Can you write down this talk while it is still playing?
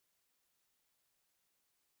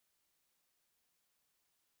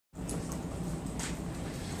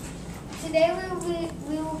Today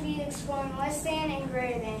we will be exploring less than and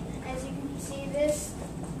greater than. As you can see, this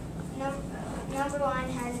number line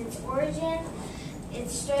has its origin,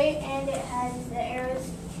 it's straight, and it has the arrows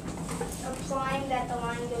implying that the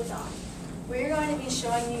line goes on. We're going to be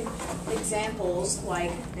showing you examples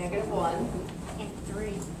like -1 And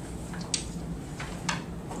 3.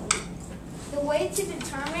 The way to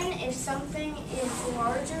determine if something is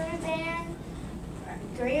larger than,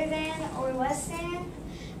 greater than, or less than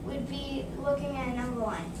would be looking at a number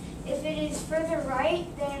line. If it is further right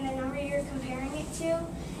than the number you're comparing it to,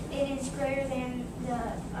 it is greater than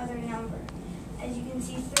the other number. As you can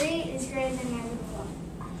see, 3 is greater than -1.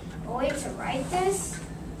 A way to write this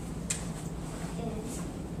is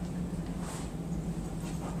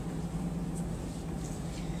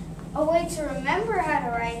a way to remember how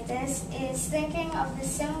to write this is thinking of the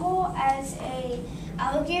symbol as a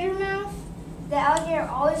alligator mouth. The alligator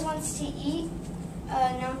always wants to eat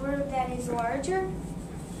a number that is larger.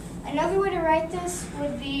 Another way to write this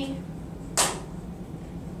would be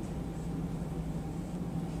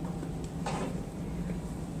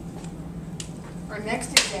Our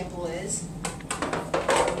next example is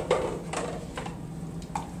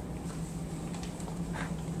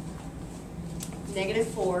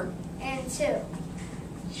 -4. and 2.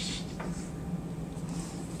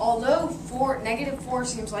 Although -4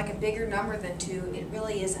 seems like a bigger number than 2, it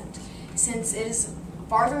really isn't. Since it is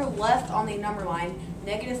farther left on the number line,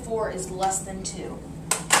 -4 is less than 2.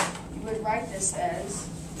 You would write this as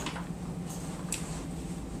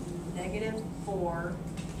 -4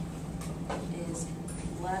 is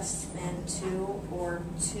less than 2, or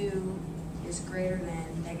 2 is greater than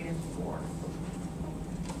 -4.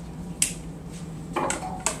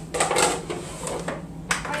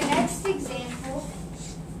 Our next example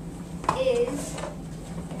is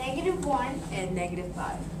 -1 and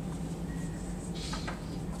 -5.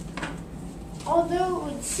 Although it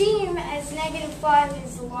would seem as -5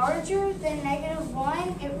 is larger than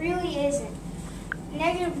 -1, it really isn't.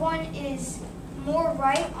 -1 is more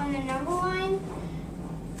right on the number line,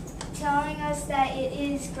 telling us that it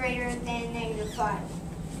is greater than -5.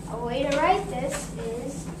 A way to write this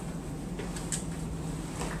is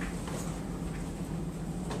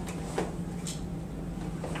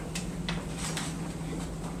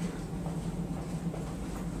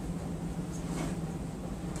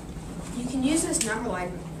You can use this number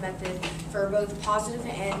line method for both positive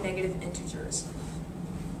and negative integers.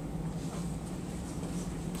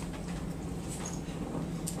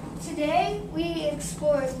 Today we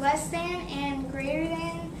explored less than and greater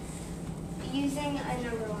than using a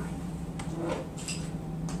number line.